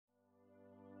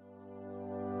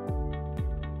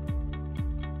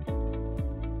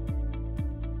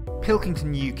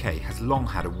Pilkington, UK has long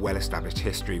had a well-established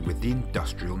history with the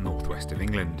industrial northwest of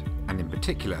England, and in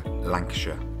particular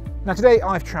Lancashire. Now today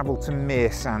I've travelled to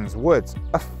Mere Sands Woods,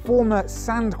 a former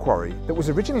sand quarry that was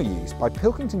originally used by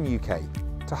Pilkington UK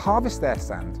to harvest their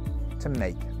sand to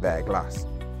make their glass.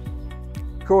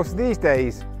 Of course, these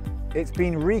days it's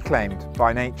been reclaimed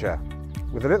by nature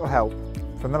with a little help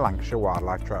from the Lancashire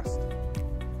Wildlife Trust.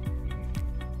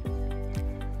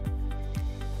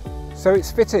 So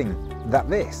it's fitting that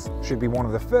this should be one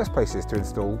of the first places to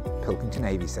install Pilkington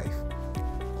AviSafe.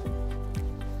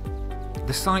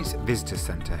 The site's visitor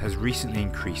centre has recently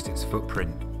increased its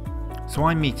footprint, so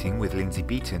I'm meeting with Lindsay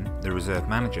Beaton, the reserve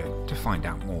manager, to find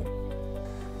out more.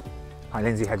 Hi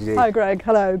Lindsay, how do you do? Hi Greg,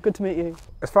 hello, good to meet you.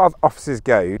 As far as offices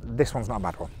go, this one's not a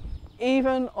bad one.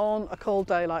 Even on a cold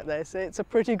day like this, it's a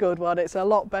pretty good one. It's a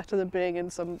lot better than being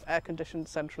in some air-conditioned,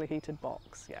 centrally heated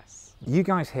box, yes. You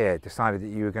guys here decided that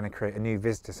you were going to create a new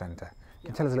visitor centre.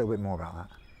 Can you tell us a little bit more about that?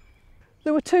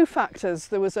 There were two factors.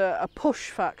 There was a push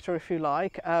factor, if you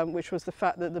like, which was the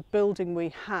fact that the building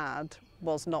we had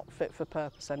was not fit for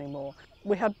purpose anymore.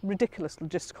 We had ridiculous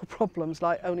logistical problems,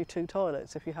 like only 2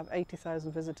 toilets. If you have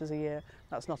 80,000 visitors a year,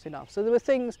 that's not enough. So there were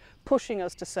things pushing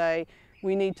us to say,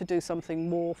 we need to do something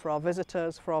more for our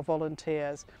visitors, for our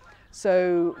volunteers.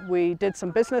 So we did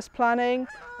some business planning,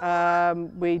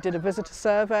 we did a visitor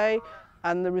survey,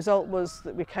 and the result was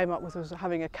that we came up with was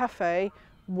having a cafe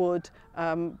would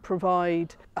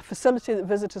provide a facility that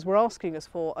visitors were asking us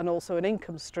for, and also an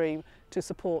income stream to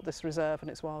support this reserve and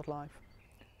its wildlife.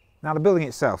 Now the building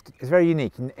itself is very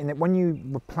unique in that when you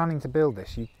were planning to build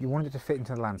this, you wanted it to fit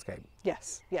into the landscape.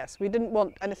 Yes, yes. We didn't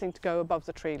want anything to go above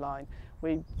the tree line.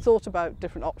 We thought about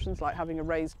different options like having a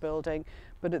raised building,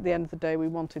 but at the end of the day we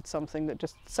wanted something that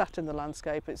just sat in the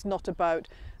landscape. It's not about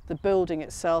the building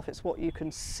itself, it's what you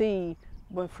can see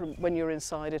when you're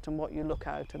inside it and what you look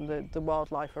out and the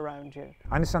wildlife around you.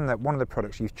 I understand that one of the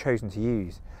products you've chosen to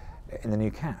use in the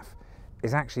new CAF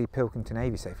is actually Pilkington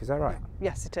AviSafe, is that right?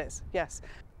 Yes, it is, yes.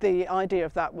 The idea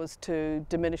of that was to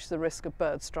diminish the risk of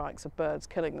bird strikes, of birds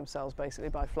killing themselves basically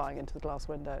by flying into the glass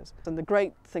windows. And the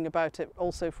great thing about it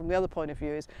also from the other point of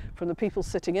view is from the people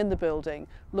sitting in the building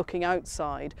looking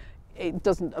outside, it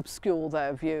doesn't obscure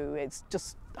their view, it's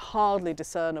just hardly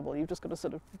discernible. You've just got to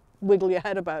sort of wiggle your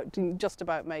head about to just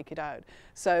about make it out.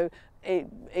 So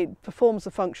it performs the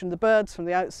function. The birds from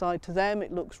the outside, to them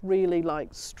it looks really like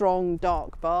strong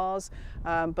dark bars,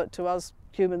 but to us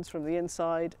humans from the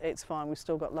inside it's fine. We've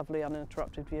still got lovely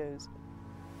uninterrupted views.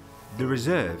 The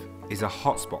reserve is a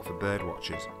hotspot for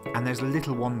birdwatchers, and there's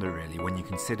little wonder really when you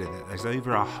consider that there's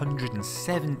over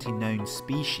 170 known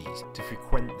species to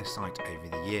frequent the site over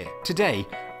the year. Today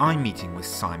I'm meeting with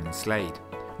Simon Slade,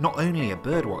 not only a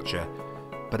birdwatcher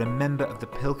but a member of the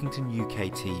Pilkington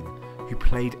UK team who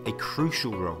played a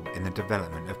crucial role in the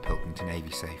development of Pilkington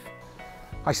AviSafe.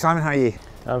 Hi Simon, how are you?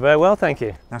 I'm very well, thank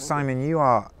you. Now Simon, you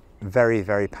are very,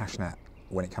 very passionate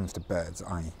when it comes to birds,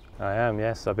 aren't you? I am,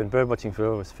 yes. I've been birdwatching for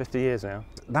over 50 years now.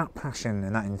 That passion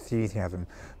and that enthusiasm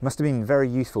must have been very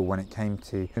useful when it came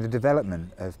to the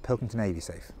development of Pilkington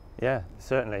AviSafe. Yeah,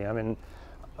 certainly. I mean,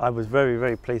 I was very,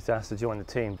 very pleased to ask to join the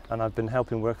team, and I've been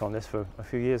helping work on this for a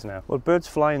few years now. Well, birds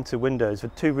fly into windows for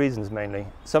 2 reasons mainly.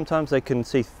 Sometimes they can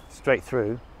see straight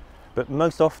through, but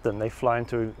most often they fly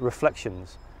into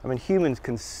reflections. I mean, humans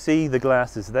can see the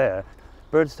glass is there.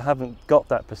 Birds haven't got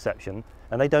that perception,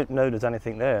 and they don't know there's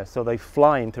anything there, so they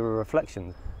fly into a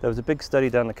reflection. There was a big study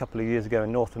done a couple of years ago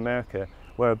in North America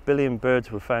where 1 billion birds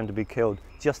were found to be killed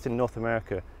just in North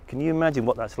America. Can you imagine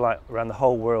what that's like around the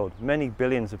whole world? Many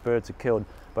billions of birds are killed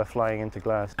by flying into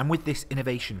glass. And with this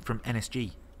innovation from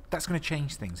NSG, that's going to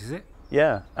change things, is it?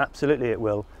 Yeah, absolutely it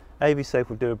will. AviSafe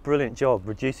will do a brilliant job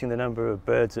reducing the number of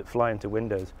birds that fly into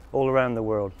windows all around the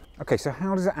world. Okay, so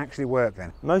how does it actually work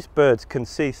then? Most birds can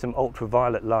see some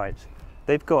ultraviolet light.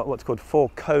 They've got what's called 4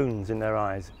 cones in their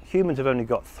eyes. Humans have only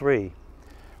got 3.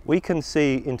 We can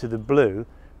see into the blue,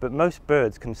 but most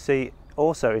birds can see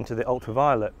also into the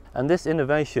ultraviolet. And this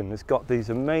innovation has got these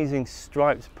amazing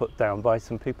stripes put down by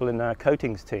some people in our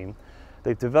coatings team.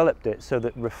 They've developed it so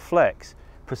that it reflects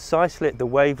precisely at the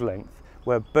wavelength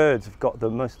where birds have got the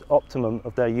most optimum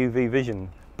of their UV vision.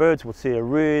 Birds will see a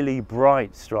really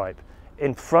bright stripe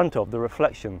in front of the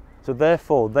reflection, so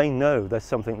therefore they know there's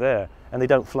something there and they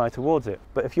don't fly towards it.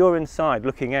 But if you're inside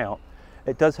looking out,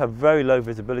 it does have very low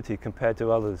visibility compared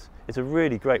to others. It's a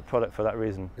really great product for that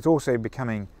reason. It's also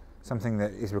becoming something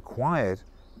that is required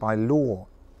by law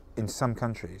in some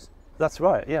countries. That's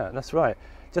right, yeah, that's right.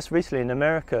 Just recently in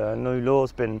America, a new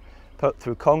law's been put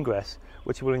through Congress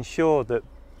which will ensure that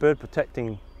bird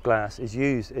protecting glass is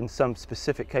used in some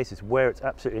specific cases where it's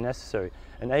absolutely necessary.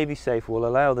 And AviSafe will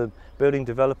allow the building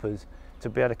developers to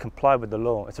be able to comply with the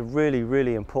law. It's a really,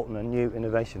 really important and new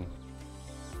innovation.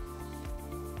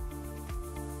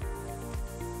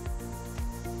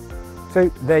 So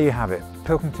there you have it,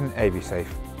 Pilkington AviSafe,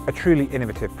 a truly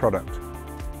innovative product,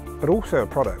 but also a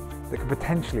product that could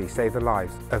potentially save the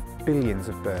lives of billions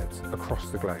of birds across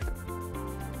the globe.